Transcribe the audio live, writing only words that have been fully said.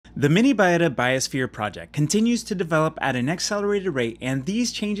The mini biota Biosphere Project continues to develop at an accelerated rate, and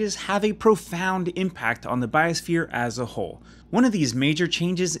these changes have a profound impact on the biosphere as a whole. One of these major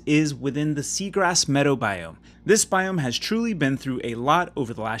changes is within the seagrass meadow biome. This biome has truly been through a lot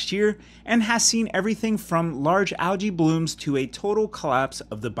over the last year and has seen everything from large algae blooms to a total collapse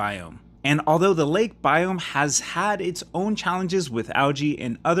of the biome. And although the lake biome has had its own challenges with algae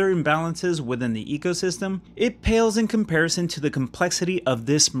and other imbalances within the ecosystem, it pales in comparison to the complexity of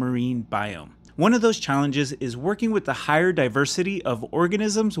this marine biome. One of those challenges is working with the higher diversity of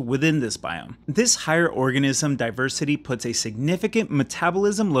organisms within this biome. This higher organism diversity puts a significant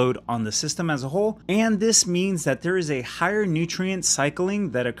metabolism load on the system as a whole, and this means that there is a higher nutrient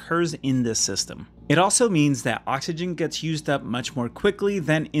cycling that occurs in this system. It also means that oxygen gets used up much more quickly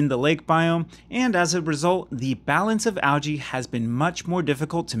than in the lake biome, and as a result, the balance of algae has been much more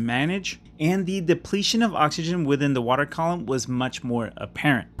difficult to manage, and the depletion of oxygen within the water column was much more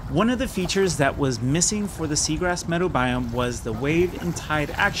apparent. One of the features that was missing for the seagrass meadow biome was the wave and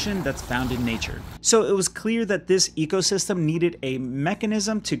tide action that's found in nature. So it was clear that this ecosystem needed a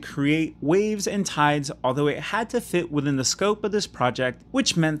mechanism to create waves and tides, although it had to fit within the scope of this project,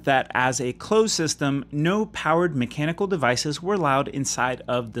 which meant that as a closed system, no powered mechanical devices were allowed inside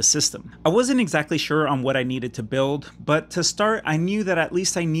of the system. I wasn't exactly sure on what I needed to build, but to start, I knew that at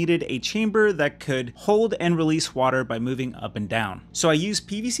least I needed a chamber that could hold and release water by moving up and down. So I used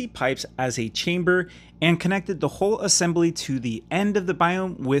PVC pipes as a chamber and connected the whole assembly to the end of the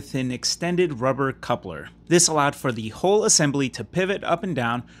biome with an extended rubber coupler. This allowed for the whole assembly to pivot up and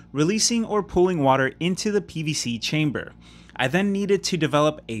down, releasing or pulling water into the PVC chamber. I then needed to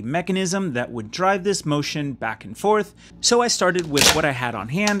develop a mechanism that would drive this motion back and forth, so I started with what I had on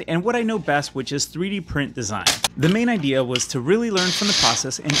hand and what I know best, which is 3D print design. The main idea was to really learn from the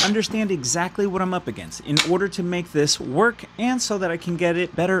process and understand exactly what I'm up against in order to make this work and so that I can get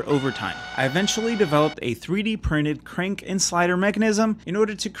it better over time. I eventually developed a 3D printed crank and slider mechanism in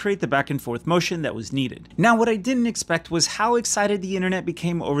order to create the back and forth motion that was needed. Now, what I didn't expect was how excited the internet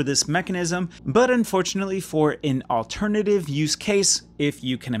became over this mechanism, but unfortunately for an alternative use case, if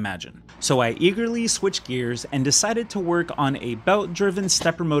you can imagine. So I eagerly switched gears and decided to work on a belt-driven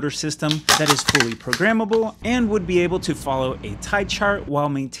stepper motor system that is fully programmable and would be able to follow a tide chart while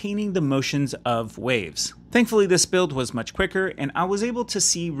maintaining the motions of waves. Thankfully, this build was much quicker and I was able to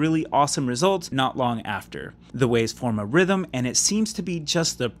see really awesome results not long after. The waves form a rhythm and it seems to be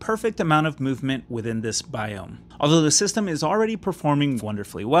just the perfect amount of movement within this biome. Although the system is already performing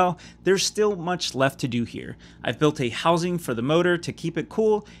wonderfully well, there's still much left to do here. I've built a housing for the motor to keep it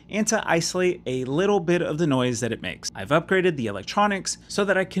cool and to isolate a little bit of the noise that it makes. I've upgraded the electronics so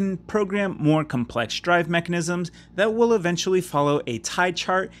that I can program more complex drive mechanisms that will eventually follow a tide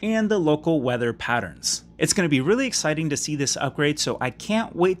chart and the local weather patterns. It's going to be really exciting to see this upgrade, so I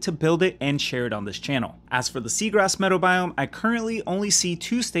can't wait to build it and share it on this channel. As for the seagrass meadow biome, I currently only see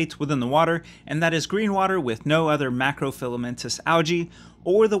two states within the water, and that is green water with no other macrofilamentous algae,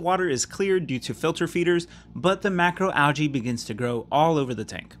 or the water is cleared due to filter feeders, but the macroalgae begins to grow all over the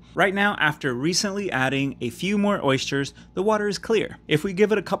tank. Right now, after recently adding a few more oysters, the water is clear. If we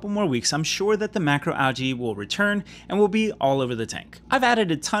give it a couple more weeks, I'm sure that the macroalgae will return and will be all over the tank. I've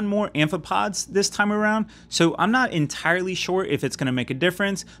added a ton more amphipods this time around, so I'm not entirely sure if it's going to make a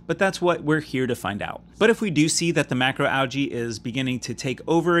difference, but that's what we're here to find out. But if we do see that the macroalgae is beginning to take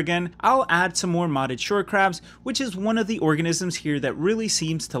over again, I'll add some more modded shore crabs, which is one of the organisms here that really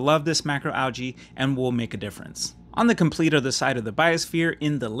seems to love this macroalgae and will make a difference. On the complete other side of the biosphere,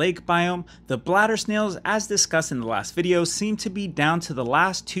 in the lake biome, the bladder snails, as discussed in the last video, seem to be down to the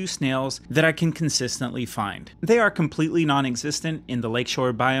last two snails that I can consistently find. They are completely non-existent in the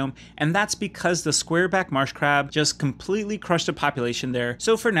lakeshore biome, and that's because the squareback marsh crab just completely crushed the population there,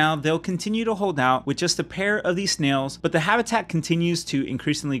 so for now they'll continue to hold out with just a pair of these snails, but the habitat continues to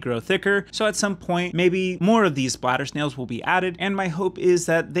increasingly grow thicker, so at some point maybe more of these bladder snails will be added, and my hope is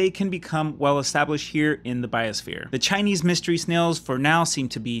that they can become well established here in the biosphere. The Chinese mystery snails for now seem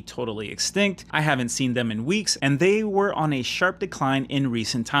to be totally extinct. I haven't seen them in weeks, and they were on a sharp decline in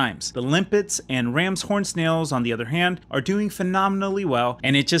recent times. The limpets and ram's horn snails, on the other hand, are doing phenomenally well,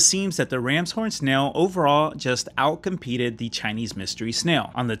 and it just seems that the ram's horn snail overall just outcompeted the Chinese mystery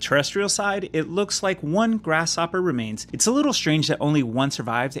snail. On the terrestrial side, it looks like one grasshopper remains. It's a little strange that only one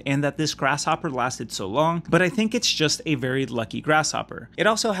survived and that this grasshopper lasted so long, but I think it's just a very lucky grasshopper. It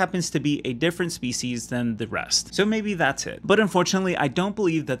also happens to be a different species than the rest. So maybe that's it. But unfortunately, I don't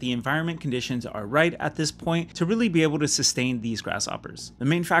believe that the environment conditions are right at this point to really be able to sustain these grasshoppers. The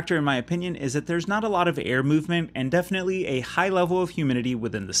main factor in my opinion is that there's not a lot of air movement and definitely a high level of humidity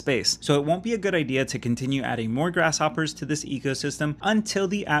within the space. So it won't be a good idea to continue adding more grasshoppers to this ecosystem until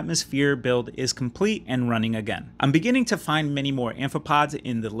the atmosphere build is complete and running again. I'm beginning to find many more amphipods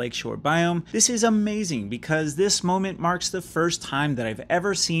in the lakeshore biome. This is amazing because this moment marks the first time that I've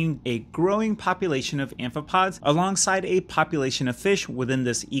ever seen a growing population of amphipods alongside a population of fish within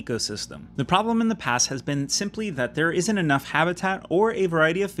this ecosystem. The problem in the past has been simply that there isn't enough habitat or a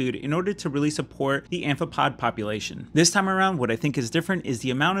variety of food in order to really support the amphipod population. This time around, what I think is different is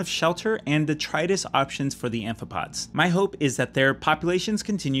the amount of shelter and detritus options for the amphipods. My hope is that their populations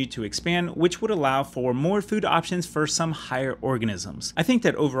continue to expand, which would allow for more food options for some higher organisms. I think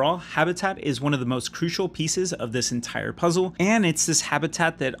that overall, habitat is one of the most crucial pieces of this entire puzzle, and it's this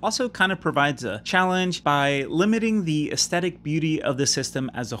habitat that also kind of provides a challenge by limiting the aesthetic beauty of the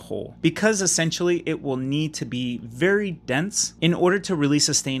system as a whole, because essentially it will need to be very dense in order to really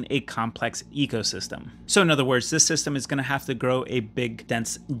sustain a complex ecosystem. So in other words, this system is going to have to grow a big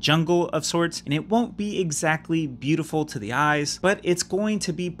dense jungle of sorts, and it won't be exactly beautiful to the eyes, but it's going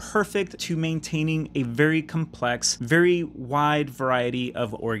to be perfect to maintaining a very complex, very wide variety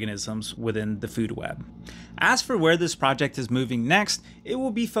of organisms within the food web. As for where this project is moving next, it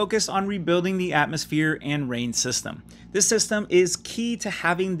will be focused on rebuilding the atmosphere and rain system. This system is key to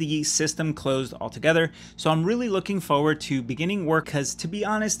having the system closed altogether, so I'm really looking forward to beginning work because, to be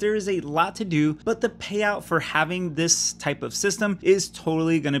honest, there is a lot to do, but the payout for having this type of system is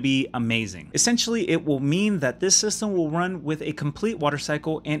totally going to be amazing. Essentially, it will mean that this system will run with a complete water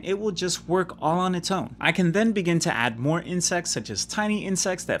cycle and it will just work all on its own. I can then begin to add more insects such as tiny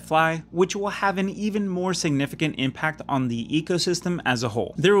insects that fly, which will have an even more significant impact on the ecosystem as a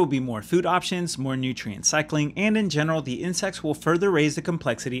whole. There will be more food options, more nutrient cycling, and in general, the insects will further raise the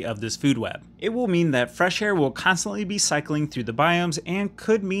complexity of this food web. It will mean that fresh air will constantly be cycling through the biomes and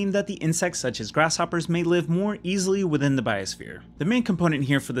could mean that the insects such as grasshoppers may live more easily within the biosphere. The main component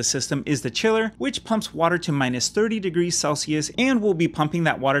here for the system is the chiller, which pumps water to -30 degrees Celsius and will be pumping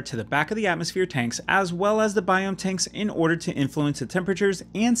that water to the back of the atmosphere tanks as well as the biome tanks in order to influence the temperatures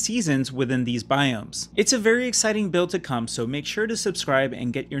and seasons within these biomes. It's a very exciting build to come, so make sure to subscribe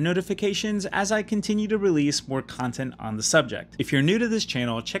and get your notifications as I continue to release more content on the subject. If you're new to this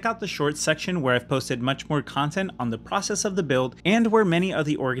channel, check out the shorts section where I've posted much more content on the process of the build and where many of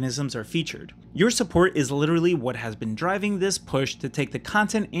the organisms are featured. Your support is literally what has been driving this push to take the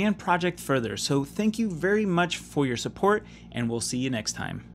content and project further, so thank you very much for your support, and we'll see you next time.